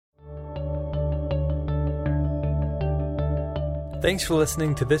Thanks for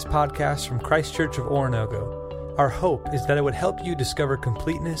listening to this podcast from Christ Church of Oronogo. Our hope is that it would help you discover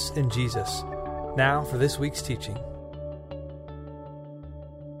completeness in Jesus. Now for this week's teaching.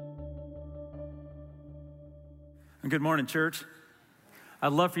 Good morning, church.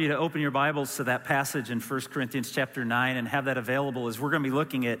 I'd love for you to open your Bibles to that passage in 1 Corinthians chapter 9 and have that available as we're going to be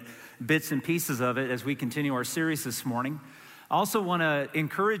looking at bits and pieces of it as we continue our series this morning. I also want to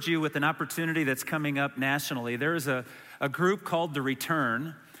encourage you with an opportunity that's coming up nationally. There is a group called The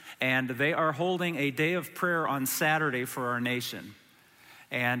Return, and they are holding a day of prayer on Saturday for our nation.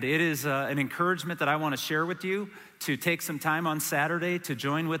 And it is an encouragement that I want to share with you to take some time on Saturday to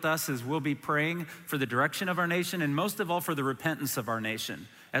join with us as we'll be praying for the direction of our nation and most of all for the repentance of our nation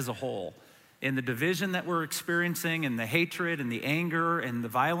as a whole. In the division that we're experiencing and the hatred and the anger and the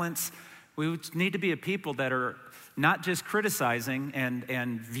violence, we need to be a people that are not just criticizing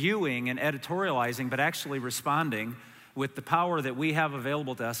and viewing and editorializing, but actually responding with the power that we have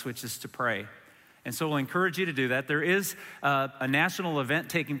available to us, which is to pray. And so we'll encourage you to do that. There is a national event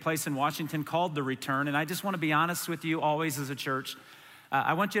taking place in Washington called The Return, and I just want to be honest with you always as a church.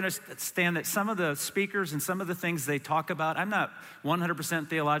 I want you to understand that some of the speakers and some of the things they talk about, I'm not 100%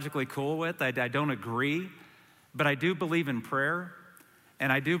 theologically cool with. I don't agree, but I do believe in prayer,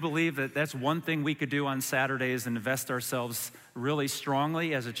 and I do believe that that's one thing we could do on Saturdays and invest ourselves really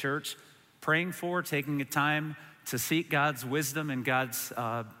strongly as a church, praying for, taking the time to seek God's wisdom and God's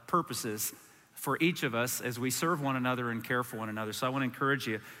purposes for each of us as we serve one another and care for one another. So I want to encourage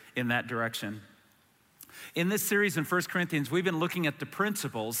you in that direction. In this series in 1 Corinthians, we've been looking at the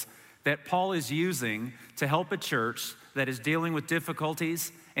principles that Paul is using to help a church that is dealing with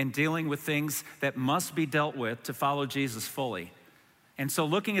difficulties and dealing with things that must be dealt with to follow Jesus fully. And so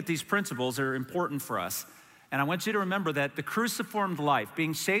looking at these principles are important for us. And I want you to remember that the cruciformed life,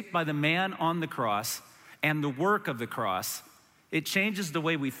 being shaped by the man on the cross and the work of the cross, it changes the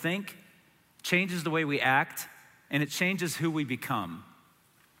way we think, changes the way we act, and it changes who we become.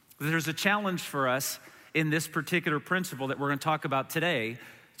 There's a challenge for us in this particular principle that we're going to talk about today,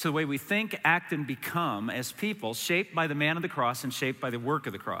 to the way we think, act, and become as people shaped by the man of the cross and shaped by the work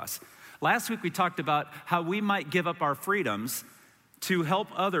of the cross. Last week we talked about how we might give up our freedoms to help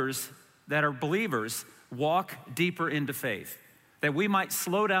others that are believers walk deeper into faith. That we might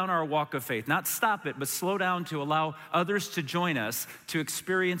slow down our walk of faith, not stop it, but slow down to allow others to join us to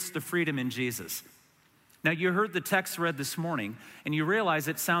experience the freedom in Jesus. Now, you heard the text read this morning, and you realize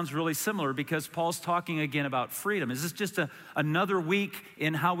it sounds really similar because Paul's talking again about freedom. Is this just another week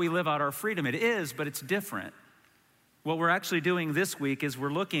in how we live out our freedom? It is, but it's different. What we're actually doing this week is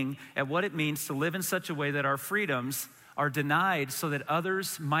we're looking at what it means to live in such a way that our freedoms are denied so that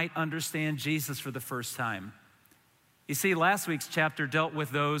others might understand Jesus for the first time. You see, last week's chapter dealt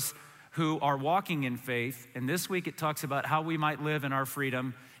with those who are walking in faith, and this week it talks about how we might live in our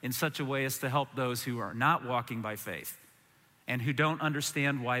freedom in such a way as to help those who are not walking by faith and who don't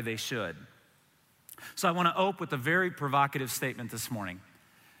understand why they should. So I want to open with a very provocative statement this morning,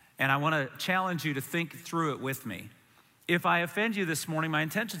 and I want to challenge you to think through it with me. If I offend you this morning, my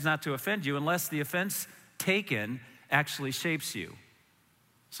intention is not to offend you unless the offense taken actually shapes you.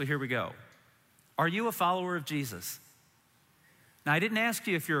 So here we go. Are you a follower of Jesus? Now, I didn't ask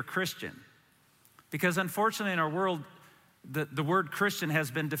you if you're a Christian, because unfortunately in our world, the word Christian has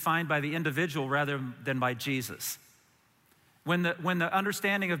been defined by the individual rather than by Jesus. When the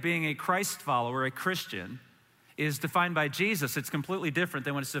understanding of being a Christ follower, a Christian, is defined by Jesus, it's completely different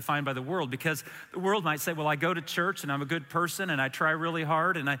than when it's defined by the world, because the world might say, well, I go to church and I'm a good person and I try really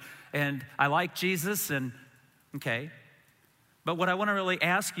hard and I like Jesus, and okay. But what I want to really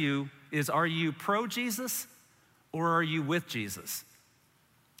ask you is, are you pro-Jesus? Or are you with Jesus?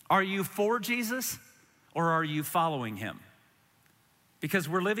 Are you for Jesus or are you following him? Because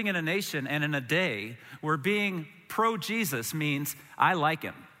we're living in a nation and in a day where being pro-Jesus means I like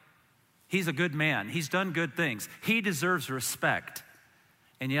him. He's a good man. He's done good things. He deserves respect.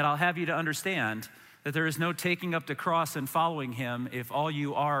 And yet I'll have you to understand that there is no taking up the cross and following him if all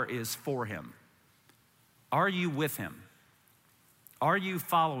you are is for him. Are you with him? Are you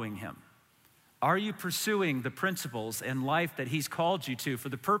following him? Are you pursuing the principles and life that he's called you to for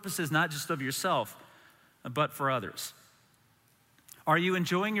the purposes not just of yourself, but for others? Are you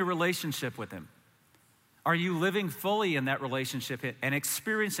enjoying your relationship with him? Are you living fully in that relationship and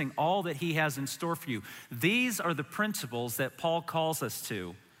experiencing all that he has in store for you? These are the principles that Paul calls us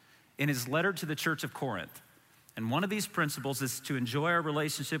to in his letter to the church of Corinth. And one of these principles is to enjoy our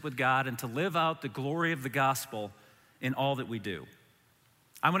relationship with God and to live out the glory of the gospel in all that we do.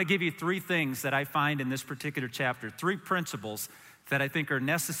 I'm going to give you three things that I find in this particular chapter, three principles that I think are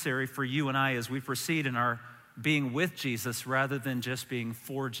necessary for you and I as we proceed in our being with Jesus rather than just being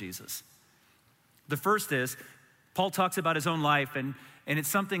for Jesus. The first is, Paul talks about his own life, and it's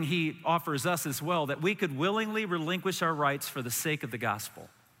something he offers us as well, that we could willingly relinquish our rights for the sake of the gospel.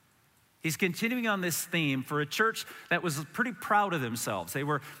 He's continuing on this theme for a church that was pretty proud of themselves. They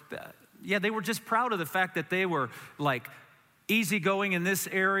were just proud of the fact that they were like easygoing in this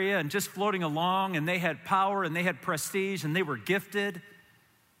area and just floating along, and they had power and they had prestige and they were gifted.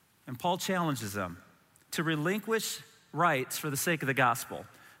 And Paul challenges them to relinquish rights for the sake of the gospel.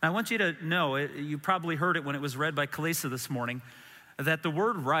 Now, I want you to know, you probably heard it when it was read by Kalisa this morning, that the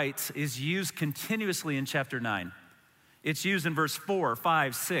word rights is used continuously in chapter 9. It's used in verse 4,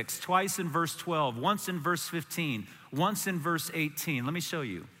 5, 6, twice in verse 12, once in verse 15, once in verse 18. Let me show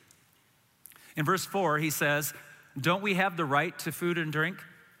you. In verse 4, he says, don't we have the right to food and drink?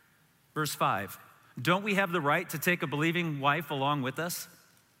 Verse 5, don't we have the right to take a believing wife along with us?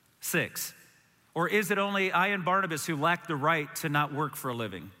 6, or is it only I and Barnabas who lack the right to not work for a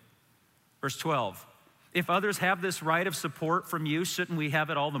living? Verse 12, if others have this right of support from you, shouldn't we have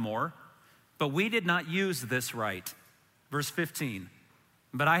it all the more? But we did not use this right. Verse 15,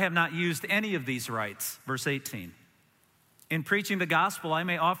 but I have not used any of these rights. Verse 18, in preaching the gospel, I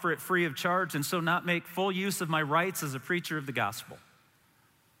may offer it free of charge and so not make full use of my rights as a preacher of the gospel.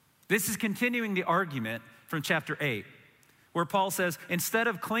 This is continuing the argument from chapter 8, where Paul says, instead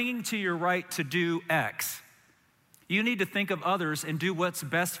of clinging to your right to do X, you need to think of others and do what's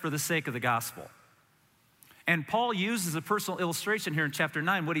best for the sake of the gospel. And Paul uses a personal illustration here in chapter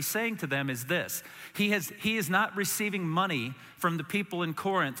 9. What he's saying to them is this. He is not receiving money from the people in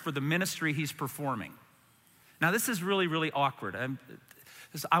Corinth for the ministry he's performing. Now, this is really, really awkward.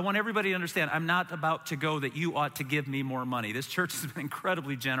 I want everybody to understand, I'm not about to go that you ought to give me more money. This church has been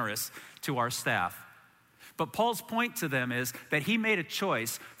incredibly generous to our staff. But Paul's point to them is that he made a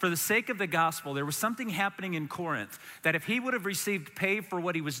choice for the sake of the gospel. There was something happening in Corinth that if he would have received pay for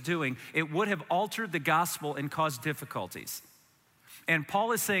what he was doing, it would have altered the gospel and caused difficulties. And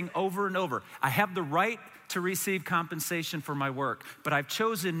Paul is saying over and over, I have the right to receive compensation for my work, but I've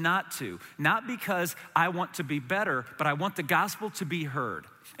chosen not to. Not because I want to be better, but I want the gospel to be heard.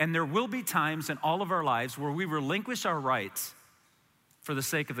 And there will be times in all of our lives where we relinquish our rights for the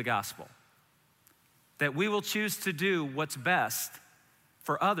sake of the gospel. That we will choose to do what's best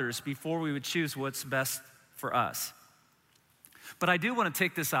for others before we would choose what's best for us. But I do want to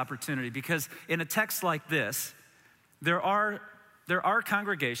take this opportunity because in a text like this, there are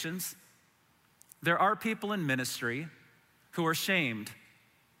congregations, there are people in ministry who are shamed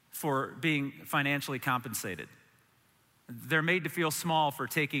for being financially compensated. They're made to feel small for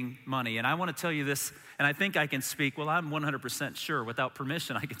taking money. And I want to tell you this, and I think I can speak, well, I'm 100% sure without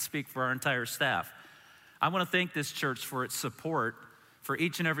permission, I can speak for our entire staff. I want to thank this church for its support for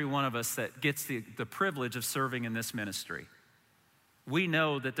each and every one of us that gets the privilege of serving in this ministry. We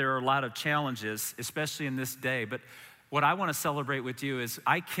know that there are a lot of challenges, especially in this day, but what I want to celebrate with you is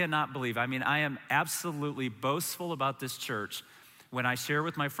I cannot believe, I am absolutely boastful about this church when I share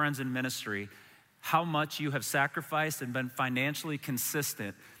with my friends in ministry how much you have sacrificed and been financially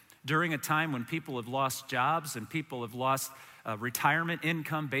consistent during a time when people have lost jobs and people have lost retirement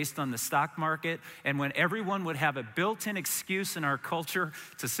income based on the stock market, and when everyone would have a built-in excuse in our culture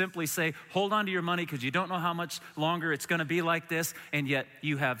to simply say, hold on to your money because you don't know how much longer it's going to be like this, and yet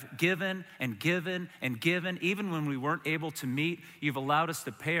you have given and given and given. Even when we weren't able to meet, you've allowed us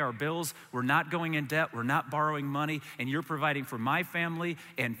to pay our bills. We're not going in debt. We're not borrowing money, and you're providing for my family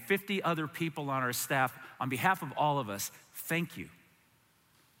and 50 other people on our staff. On behalf of all of us, thank you.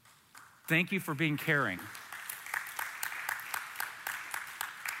 Thank you for being caring.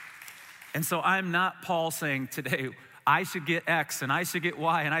 And so I'm not Paul saying today, I should get X and I should get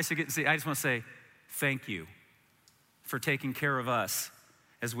Y and I should get Z. I just want to say thank you for taking care of us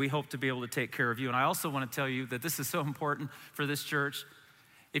as we hope to be able to take care of you. And I also want to tell you that this is so important for this church.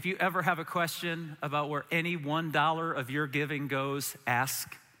 If you ever have a question about where any $1 of your giving goes,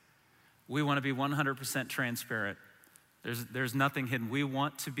 ask. We want to be 100% transparent. There's nothing hidden. We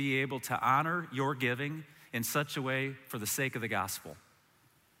want to be able to honor your giving in such a way for the sake of the gospel.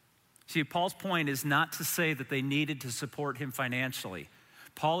 See, Paul's point is not to say that they needed to support him financially.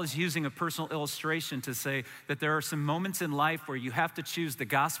 Paul is using a personal illustration to say that there are some moments in life where you have to choose the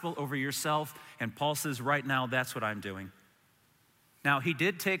gospel over yourself, and Paul says, right now, that's what I'm doing. Now, he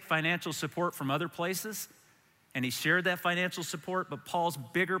did take financial support from other places, and he shared that financial support, but Paul's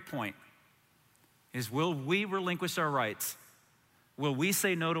bigger point is, will we relinquish our rights? Will we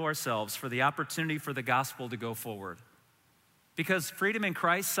say no to ourselves for the opportunity for the gospel to go forward? Because freedom in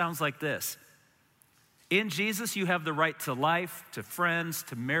Christ sounds like this. In Jesus, you have the right to life, to friends,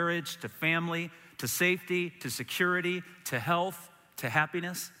 to marriage, to family, to safety, to security, to health, to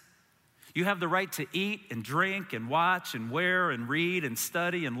happiness. You have the right to eat and drink and watch and wear and read and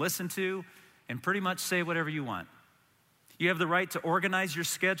study and listen to and pretty much say whatever you want. You have the right to organize your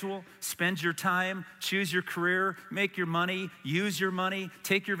schedule, spend your time, choose your career, make your money, use your money,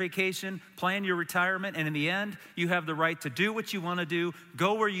 take your vacation, plan your retirement, and in the end, you have the right to do what you want to do,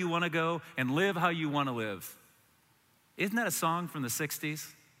 go where you want to go, and live how you want to live. Isn't that a song from the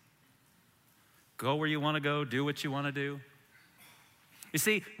 60s? Go where you want to go, do what you want to do. You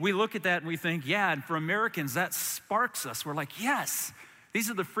see, we look at that and we think, yeah, and for Americans, that sparks us. We're like, yes,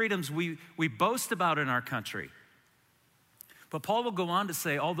 these are the freedoms we boast about in our country. But Paul will go on to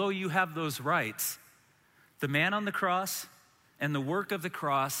say, although you have those rights, the man on the cross and the work of the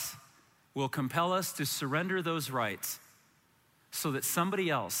cross will compel us to surrender those rights so that somebody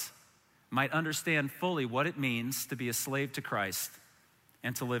else might understand fully what it means to be a slave to Christ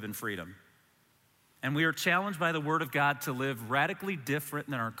and to live in freedom. And we are challenged by the Word of God to live radically different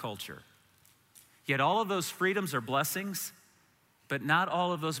than our culture. Yet all of those freedoms are blessings, but not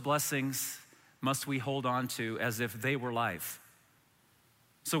all of those blessings must we hold on to as if they were life.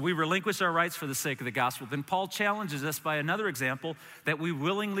 So we relinquish our rights for the sake of the gospel. Then Paul challenges us by another example that we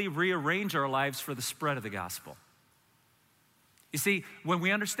willingly rearrange our lives for the spread of the gospel. You see, when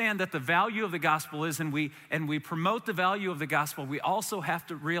we understand that the value of the gospel is, and we promote the value of the gospel, we also have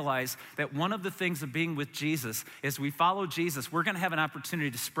to realize that one of the things of being with Jesus is we follow Jesus, we're going to have an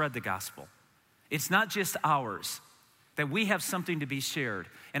opportunity to spread the gospel. It's not just ours, that we have something to be shared.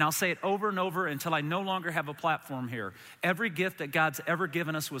 And I'll say it over and over until I no longer have a platform here. Every gift that God's ever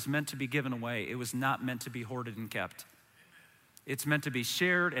given us was meant to be given away. It was not meant to be hoarded and kept. It's meant to be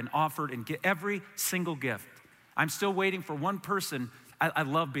shared and offered, and every single gift. I'm still waiting for one person. I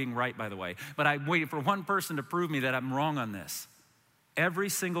love being right, by the way, but I'm waiting for one person to prove me that I'm wrong on this. Every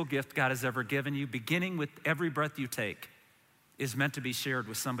single gift God has ever given you, beginning with every breath you take, is meant to be shared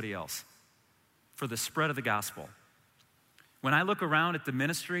with somebody else for the spread of the gospel. When I look around at the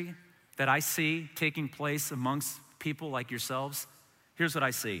ministry that I see taking place amongst people like yourselves, here's what I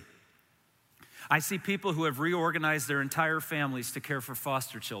see. I see people who have reorganized their entire families to care for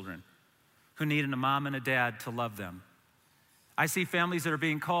foster children who need a mom and a dad to love them. I see families that are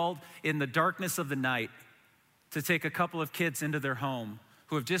being called in the darkness of the night to take a couple of kids into their home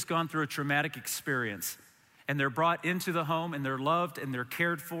who have just gone through a traumatic experience, and they're brought into the home and they're loved and they're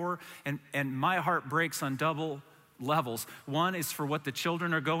cared for, and my heart breaks on double levels. One is for what the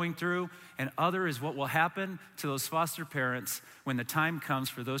children are going through, and other is what will happen to those foster parents when the time comes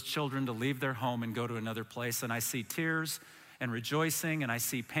for those children to leave their home and go to another place. And I see tears and rejoicing, and I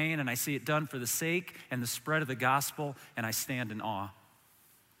see pain, and I see it done for the sake and the spread of the gospel, and I stand in awe.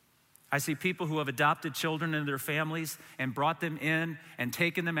 I see people who have adopted children into their families and brought them in and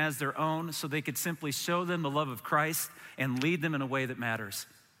taken them as their own so they could simply show them the love of Christ and lead them in a way that matters.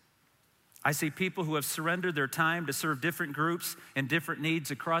 I see people who have surrendered their time to serve different groups and different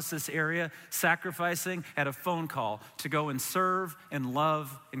needs across this area, sacrificing at a phone call to go and serve and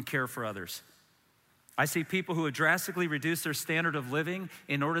love and care for others. I see people who have drastically reduced their standard of living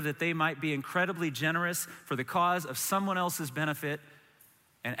in order that they might be incredibly generous for the cause of someone else's benefit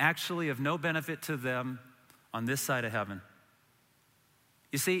and actually of no benefit to them on this side of heaven.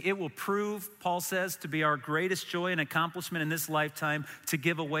 You see, it will prove, Paul says, to be our greatest joy and accomplishment in this lifetime to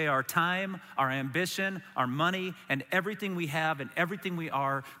give away our time, our ambition, our money, and everything we have and everything we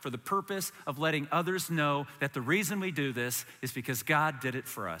are for the purpose of letting others know that the reason we do this is because God did it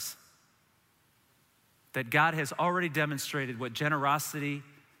for us. That God has already demonstrated what generosity,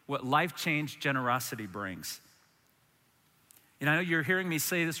 what life-change generosity brings. And I know you're hearing me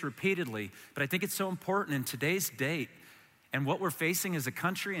say this repeatedly, but I think it's so important in today's date and what we're facing as a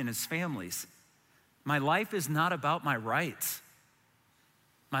country and as families. My life is not about my rights.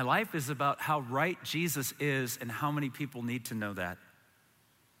 My life is about how right Jesus is and how many people need to know that.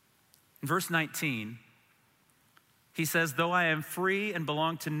 In verse 19, he says, "Though I am free and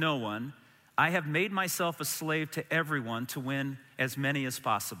belong to no one, I have made myself a slave to everyone to win as many as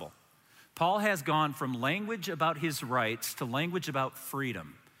possible." Paul has gone from language about his rights to language about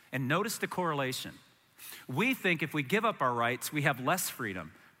freedom. And notice the correlation. We think if we give up our rights, we have less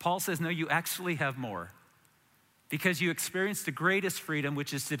freedom. Paul says, no, you actually have more. Because you experience the greatest freedom,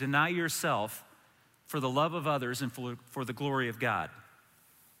 which is to deny yourself for the love of others and for the glory of God.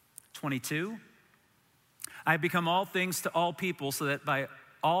 22, I have become all things to all people so that by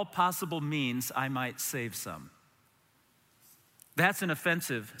all possible means I might save some. That's an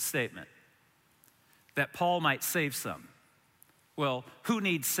offensive statement, that Paul might save some. Well, who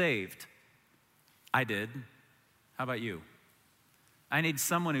needs saved? I did. How about you? I need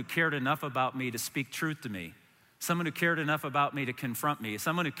someone who cared enough about me to speak truth to me. Someone who cared enough about me to confront me.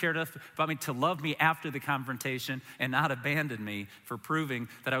 Someone who cared enough about me to love me after the confrontation and not abandon me for proving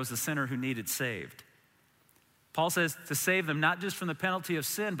that I was a sinner who needed saved. Paul says to save them not just from the penalty of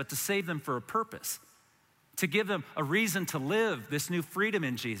sin, but to save them for a purpose. To give them a reason to live this new freedom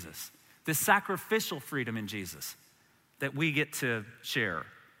in Jesus, this sacrificial freedom in Jesus that we get to share.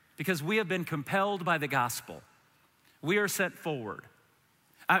 Because we have been compelled by the gospel. We are sent forward.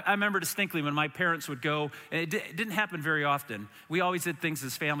 I remember distinctly when my parents would go, and it didn't happen very often. We always did things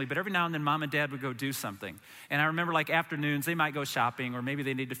as family, but every now and then mom and dad would go do something. And I remember like afternoons, they might go shopping, or maybe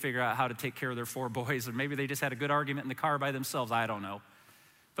they need to figure out how to take care of their 4 boys, or maybe they just had a good argument in the car by themselves, I don't know.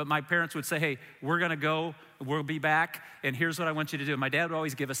 But my parents would say, hey, we're gonna go, we'll be back, and here's what I want you to do. And my dad would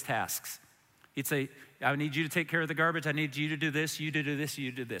always give us tasks. He'd say, I need you to take care of the garbage, I need you to do this, you to do this,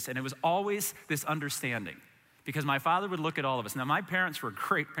 you to do this. And it was always this understanding. Because my father would look at all of us. Now, my parents were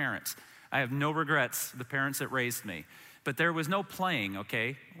great parents. I have no regrets, the parents that raised me. But there was no playing,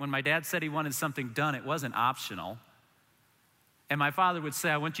 okay? When my dad said he wanted something done, it wasn't optional. And my father would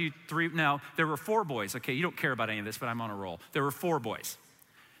say, I want you 3, now, there were 4 boys, okay? You don't care about any of this, but I'm on a roll. There were 4 boys.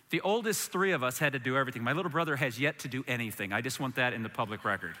 The oldest 3 of us had to do everything. My little brother has yet to do anything. I just want that in the public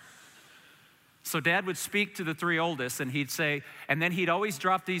record. So dad would speak to the 3 oldest, and he'd say, and then he'd always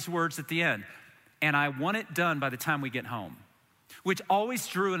drop these words at the end. And I want it done by the time we get home, which always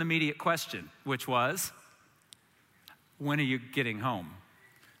drew an immediate question, which was, when are you getting home?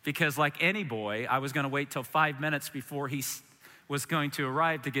 Because like any boy, I was gonna wait till 5 minutes before he was going to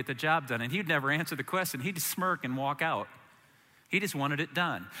arrive to get the job done. And he'd never answer the question. He'd just smirk and walk out. He just wanted it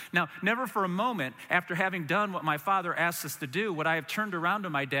done. Now, never for a moment, after having done what my father asked us to do, would I have turned around to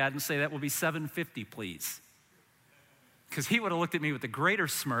my dad and say, that will be $7.50, please. Because he would have looked at me with a greater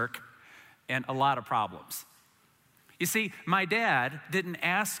smirk and a lot of problems. You see, my dad didn't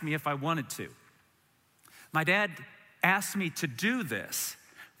ask me if I wanted to. My dad asked me to do this,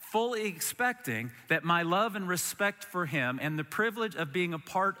 fully expecting that my love and respect for him and the privilege of being a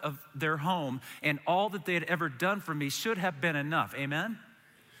part of their home and all that they had ever done for me should have been enough. Amen?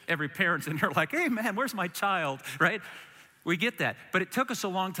 Every parent's in here like, hey man, where's my child, right? We get that. But it took us a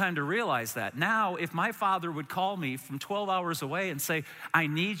long time to realize that. Now, if my father would call me from 12 hours away and say, I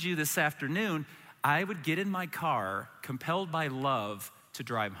need you this afternoon, I would get in my car, compelled by love, to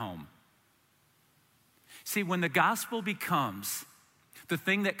drive home. See, when the gospel becomes the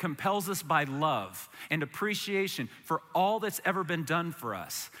thing that compels us by love and appreciation for all that's ever been done for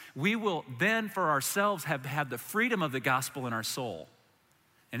us, we will then for ourselves have had the freedom of the gospel in our soul.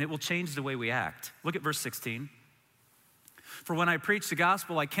 And it will change the way we act. Look at verse 16. For when I preach the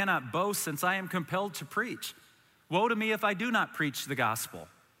gospel, I cannot boast, since I am compelled to preach. Woe to me if I do not preach the gospel.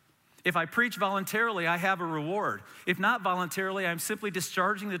 If I preach voluntarily, I have a reward. If not voluntarily, I'm simply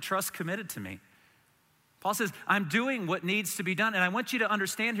discharging the trust committed to me. Paul says, I'm doing what needs to be done. And I want you to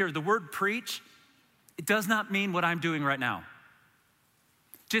understand here, the word preach, it does not mean what I'm doing right now.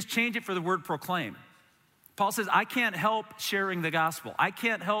 Just change it for the word proclaim. Paul says, I can't help sharing the gospel. I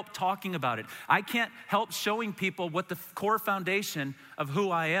can't help talking about it. I can't help showing people what the core foundation of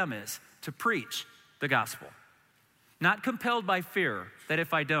who I am is, to preach the gospel. Not compelled by fear that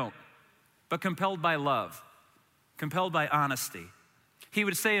if I don't, but compelled by love, compelled by honesty. He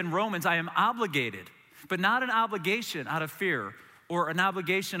would say in Romans, I am obligated, but not an obligation out of fear or an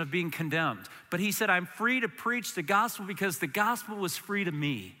obligation of being condemned. But he said, I'm free to preach the gospel because the gospel was free to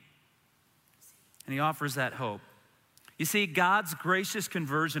me. And he offers that hope. You see, God's gracious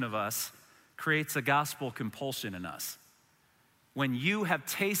conversion of us creates a gospel compulsion in us. When you have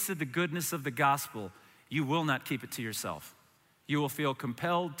tasted the goodness of the gospel, you will not keep it to yourself. You will feel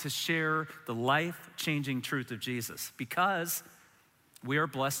compelled to share the life-changing truth of Jesus because we are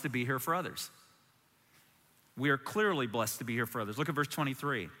blessed to be here for others. We are clearly blessed to be here for others. Look at verse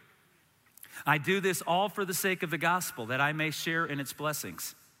 23. I do this all for the sake of the gospel, that I may share in its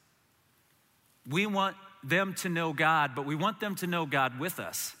blessings. We want them to know God, but we want them to know God with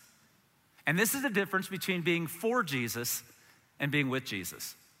us. And this is the difference between being for Jesus and being with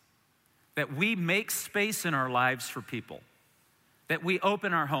Jesus. That we make space in our lives for people. That we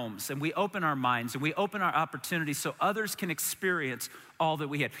open our homes and we open our minds and we open our opportunities so others can experience all that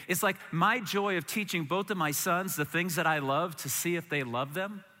we had. It's like my joy of teaching both of my sons the things that I love to see if they love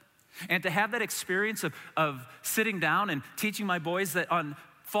them. And to have that experience of sitting down and teaching my boys that on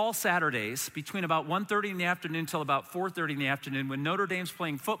fall Saturdays, between about 1:30 in the afternoon till about 4:30 in the afternoon, when Notre Dame's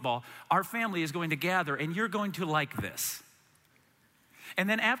playing football, our family is going to gather, and you're going to like this. And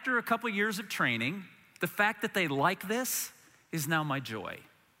then after a couple of years of training, the fact that they like this is now my joy.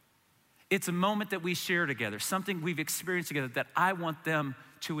 It's a moment that we share together, something we've experienced together that I want them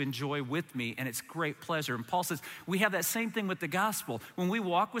to enjoy with me, and it's great pleasure. And Paul says we have that same thing with the gospel. When we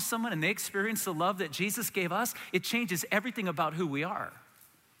walk with someone and they experience the love that Jesus gave us, it changes everything about who we are.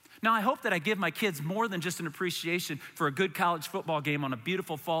 Now, I hope that I give my kids more than just an appreciation for a good college football game on a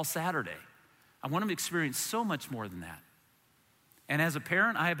beautiful fall Saturday. I want them to experience so much more than that. And as a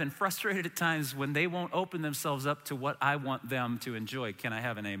parent, I have been frustrated at times when they won't open themselves up to what I want them to enjoy. Can I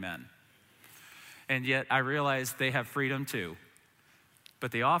have an amen? And yet I realize they have freedom too.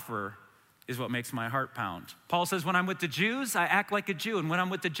 But the offer is what makes my heart pound. Paul says, when I'm with the Jews, I act like a Jew. And when I'm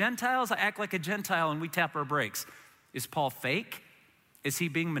with the Gentiles, I act like a Gentile, and we tap our brakes. Is Paul fake? Is he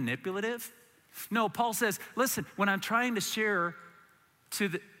being manipulative? No, Paul says, listen, when I'm trying to share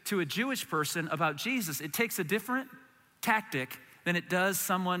to a Jewish person about Jesus, it takes a different tactic than it does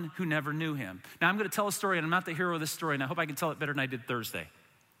someone who never knew him. Now, I'm going to tell a story, and I'm not the hero of this story, and I hope I can tell it better than I did Thursday.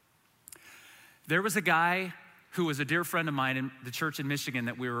 There was a guy who was a dear friend of mine in the church in Michigan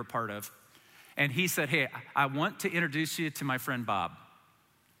that we were a part of. And he said, hey, I want to introduce you to my friend Bob.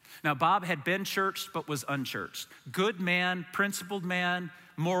 Now, Bob had been churched but was unchurched. Good man, principled man,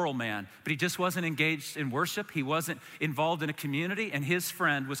 moral man, but he just wasn't engaged in worship. He wasn't involved in a community, and his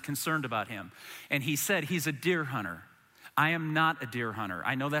friend was concerned about him. And he said, he's a deer hunter. I am not a deer hunter.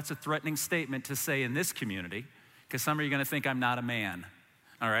 I know that's a threatening statement to say in this community, because some of you are going to think I'm not a man,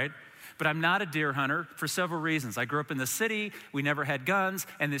 all right? But I'm not a deer hunter for several reasons. I grew up in the city, we never had guns,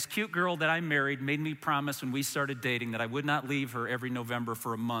 and this cute girl that I married made me promise when we started dating that I would not leave her every November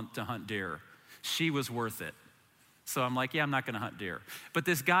for a month to hunt deer. She was worth it. So I'm like, yeah, I'm not gonna hunt deer. But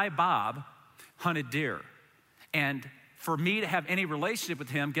this guy, Bob, hunted deer. And for me to have any relationship with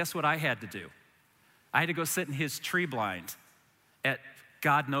him, guess what I had to do? I had to go sit in his tree blind at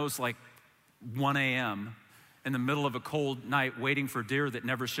God knows like 1 a.m. in the middle of a cold night waiting for deer that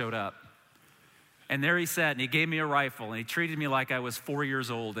never showed up. And there he sat, and he gave me a rifle, and he treated me like I was 4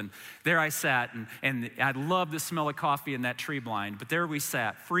 years old. And there I sat, and I loved the smell of coffee in that tree blind. But there we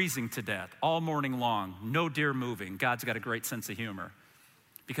sat, freezing to death, all morning long, no deer moving. God's got a great sense of humor.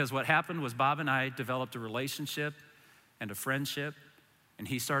 Because what happened was Bob and I developed a relationship and a friendship, and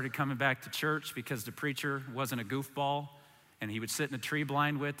he started coming back to church because the preacher wasn't a goofball, and he would sit in a tree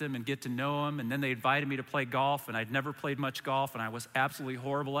blind with him and get to know him. And then they invited me to play golf, and I'd never played much golf, and I was absolutely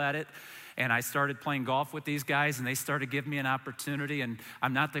horrible at it. And I started playing golf with these guys, and they started giving me an opportunity, and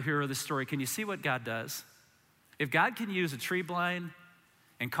I'm not the hero of the story. Can you see what God does? If God can use a tree blind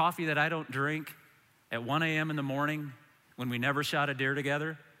and coffee that I don't drink at 1 a.m. in the morning when we never shot a deer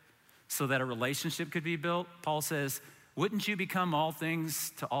together so that a relationship could be built, Paul says, wouldn't you become all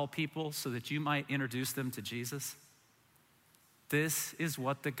things to all people so that you might introduce them to Jesus? This is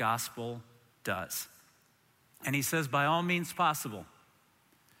what the gospel does. And he says, by all means possible.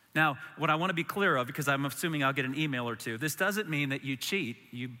 Now, what I want to be clear of, because I'm assuming I'll get an email or two, this doesn't mean that you cheat,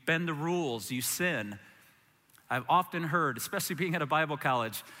 you bend the rules, you sin. I've often heard, especially being at a Bible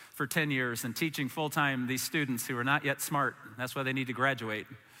college for 10 years and teaching full-time these students who are not yet smart, that's why they need to graduate.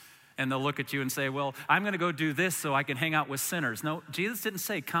 And they'll look at you and say, well, I'm going to go do this so I can hang out with sinners. No, Jesus didn't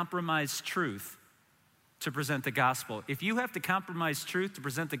say compromise truth to present the gospel. If you have to compromise truth to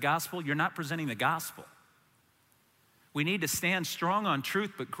present the gospel, you're not presenting the gospel. We need to stand strong on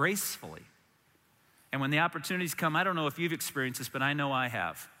truth, but gracefully. And when the opportunities come, I don't know if you've experienced this, but I know I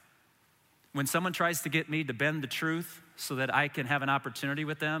have. When someone tries to get me to bend the truth so that I can have an opportunity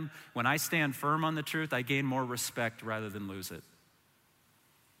with them, when I stand firm on the truth, I gain more respect rather than lose it.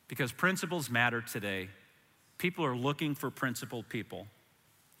 Because principles matter today. People are looking for principled people.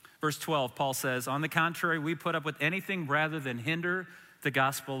 Verse 12, Paul says, on the contrary, we put up with anything rather than hinder the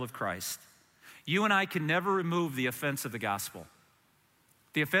gospel of Christ. You and I can never remove the offense of the gospel.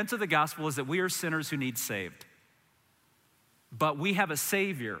 The offense of the gospel is that we are sinners who need saved. But we have a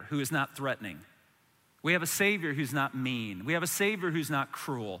Savior who is not threatening. We have a Savior who's not mean. We have a Savior who's not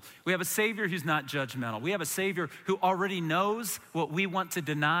cruel. We have a Savior who's not judgmental. We have a Savior who already knows what we want to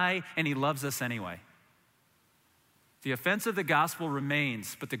deny, and he loves us anyway. The offense of the gospel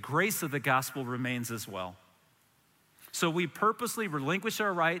remains, but the grace of the gospel remains as well. So we purposely relinquish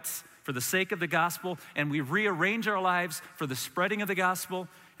our rights for the sake of the gospel, and we rearrange our lives for the spreading of the gospel.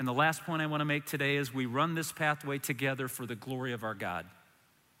 And the last point I want to make today is we run this pathway together for the glory of our God.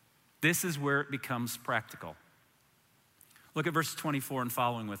 This is where it becomes practical. Look at verse 24 and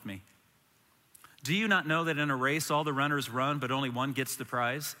following with me. Do you not know that in a race all the runners run, but only one gets the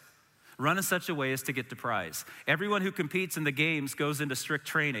prize? Run in such a way as to get the prize. Everyone who competes in the games goes into strict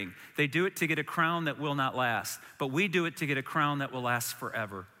training. They do it to get a crown that will not last, but we do it to get a crown that will last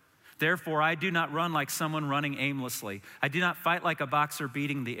forever. Therefore, I do not run like someone running aimlessly. I do not fight like a boxer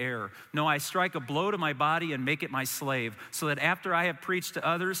beating the air. No, I strike a blow to my body and make it my slave, so that after I have preached to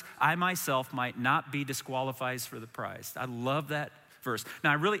others, I myself might not be disqualified for the prize. I love that verse.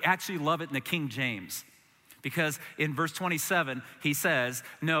 Now, I really actually love it in the King James, because in verse 27, he says,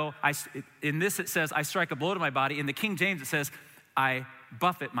 in this it says, I strike a blow to my body. In the King James, it says, I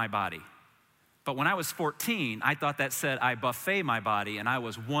buffet my body. But when I was 14, I thought that said, I buffet my body, and I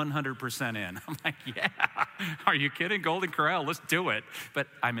was 100% in. I'm like, yeah, are you kidding? Golden Corral, let's do it. But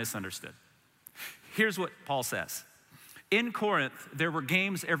I misunderstood. Here's what Paul says. In Corinth, there were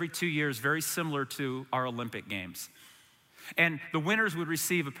games every 2 years very similar to our Olympic Games. And the winners would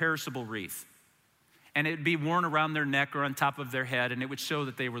receive a perishable wreath. And it would be worn around their neck or on top of their head, and it would show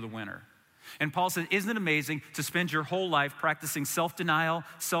that they were the winner. And Paul says, isn't it amazing to spend your whole life practicing self-denial,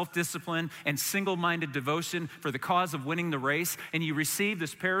 self-discipline, and single-minded devotion for the cause of winning the race, and you receive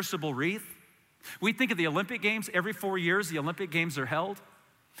this perishable wreath? We think of the Olympic Games. Every 4 years, the Olympic Games are held,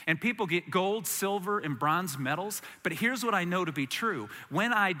 and people get gold, silver, and bronze medals. But here's what I know to be true.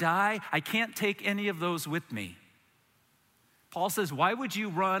 When I die, I can't take any of those with me. Paul says, why would you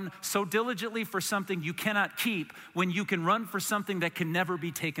run so diligently for something you cannot keep when you can run for something that can never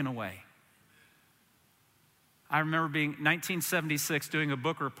be taken away? I remember being 1976 doing a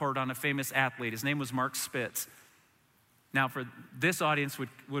book report on a famous athlete. His name was Mark Spitz. Now, for this audience would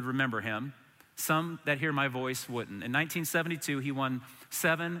remember him. Some that hear my voice wouldn't. In 1972, he won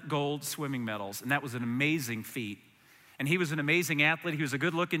 7 gold swimming medals, and that was an amazing feat. And he was an amazing athlete. He was a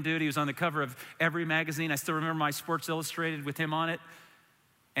good-looking dude. He was on the cover of every magazine. I still remember my Sports Illustrated with him on it.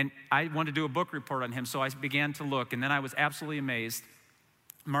 And I wanted to do a book report on him, so I began to look, and then I was absolutely amazed.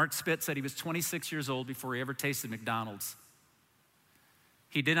 Mark Spitz said he was 26 years old before he ever tasted McDonald's.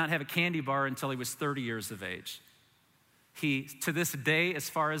 He did not have a candy bar until he was 30 years of age. He, to this day,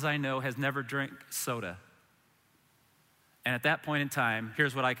 as far as I know, has never drank soda. And at that point in time,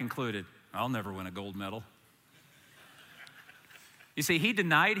 here's what I concluded. I'll never win a gold medal. You see, he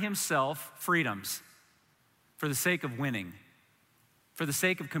denied himself freedoms for the sake of winning, for the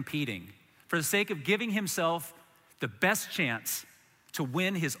sake of competing, for the sake of giving himself the best chance to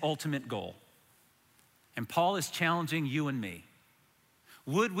win his ultimate goal. And Paul is challenging you and me.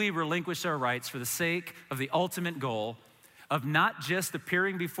 Would we relinquish our rights for the sake of the ultimate goal of not just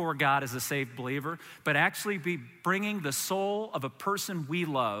appearing before God as a saved believer, but actually be bringing the soul of a person we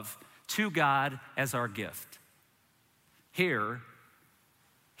love to God as our gift? Here.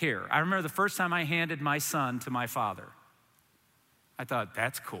 I remember the first time I handed my son to my father. I thought,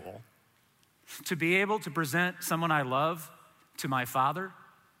 that's cool. To be able to present someone I love to my father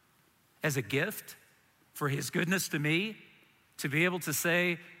as a gift for his goodness to me, to be able to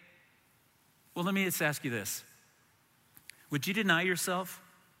say, well, let me just ask you this. Would you deny yourself?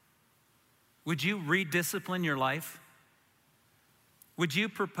 Would you rediscipline your life? Would you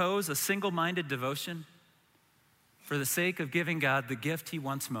propose a single-minded devotion for the sake of giving God the gift he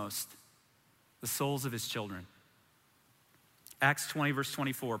wants most, the souls of his children? Acts 20, verse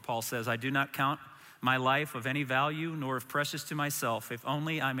 24, Paul says, I do not count my life of any value, nor of precious to myself, if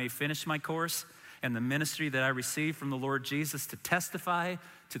only I may finish my course and the ministry that I received from the Lord Jesus to testify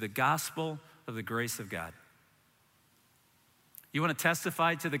to the gospel of the grace of God. You want to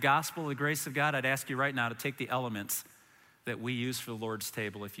testify to the gospel of the grace of God? I'd ask you right now to take the elements that we use for the Lord's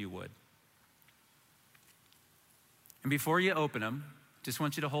table, if you would. And before you open them, just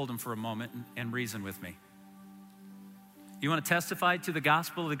want you to hold them for a moment and reason with me. You want to testify to the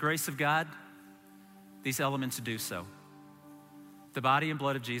gospel of the grace of God? These elements do so. The body and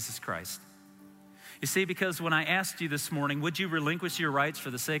blood of Jesus Christ. You see, because when I asked you this morning, would you relinquish your rights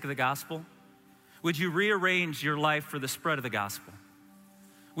for the sake of the gospel? Would you rearrange your life for the spread of the gospel?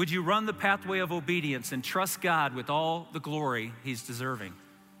 Would you run the pathway of obedience and trust God with all the glory he's deserving?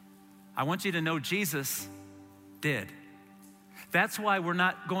 I want you to know Jesus did. That's why we're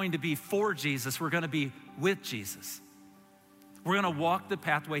not going to be for Jesus, we're going to be with Jesus. We're going to walk the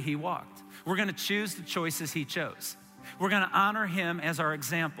pathway he walked. We're going to choose the choices he chose. We're going to honor him as our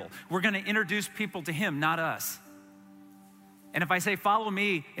example. We're going to introduce people to him, not us. And if I say, follow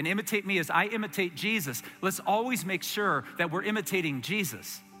me and imitate me as I imitate Jesus, let's always make sure that we're imitating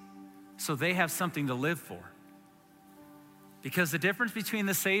Jesus so they have something to live for. Because the difference between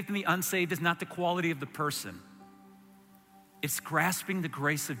the saved and the unsaved is not the quality of the person. It's grasping the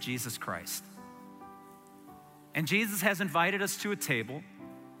grace of Jesus Christ. And Jesus has invited us to a table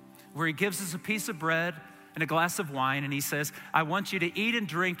where he gives us a piece of bread and a glass of wine, and he says, I want you to eat and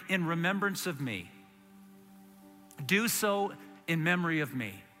drink in remembrance of me. Do so in memory of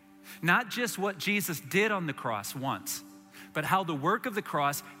me. Not just what Jesus did on the cross once, but how the work of the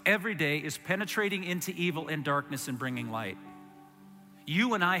cross every day is penetrating into evil and darkness and bringing light.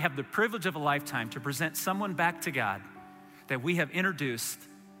 You and I have the privilege of a lifetime to present someone back to God that we have introduced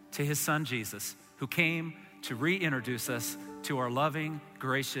to his son Jesus, who came to reintroduce us to our loving,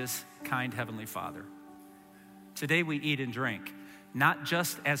 gracious, kind Heavenly Father. Today we eat and drink, not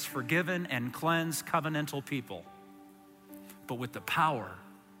just as forgiven and cleansed covenantal people, but with the power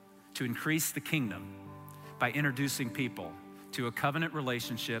to increase the kingdom by introducing people to a covenant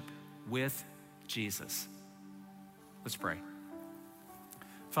relationship with Jesus. Let's pray.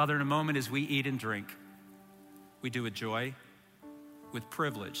 Father, in a moment as we eat and drink, we do with joy, with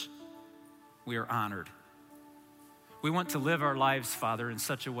privilege. We are honored. We want to live our lives, Father, in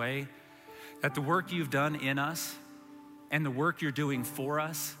such a way that the work you've done in us and the work you're doing for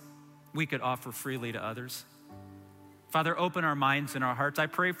us, we could offer freely to others. Father, open our minds and our hearts. I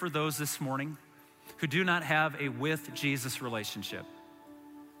pray for those this morning who do not have a with Jesus relationship,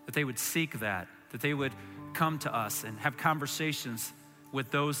 that they would seek that they would come to us and have conversations with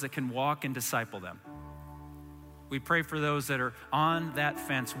those that can walk and disciple them. We pray for those that are on that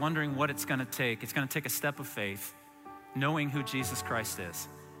fence, wondering what it's going to take. It's going to take a step of faith, knowing who Jesus Christ is.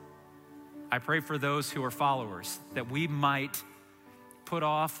 I pray for those who are followers, that we might put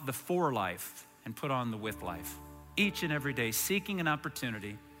off the for life and put on the with life, each and every day, seeking an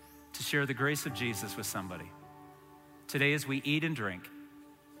opportunity to share the grace of Jesus with somebody. Today, as we eat and drink,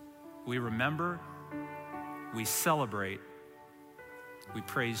 we remember, we celebrate, we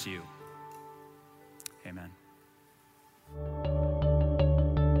praise you. Amen.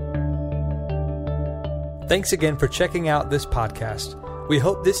 Thanks again for checking out this podcast. We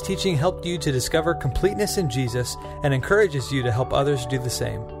hope this teaching helped you to discover completeness in Jesus and encourages you to help others do the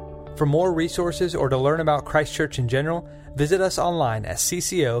same. For more resources or to learn about Christ Church in general, visit us online at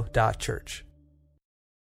cco.church.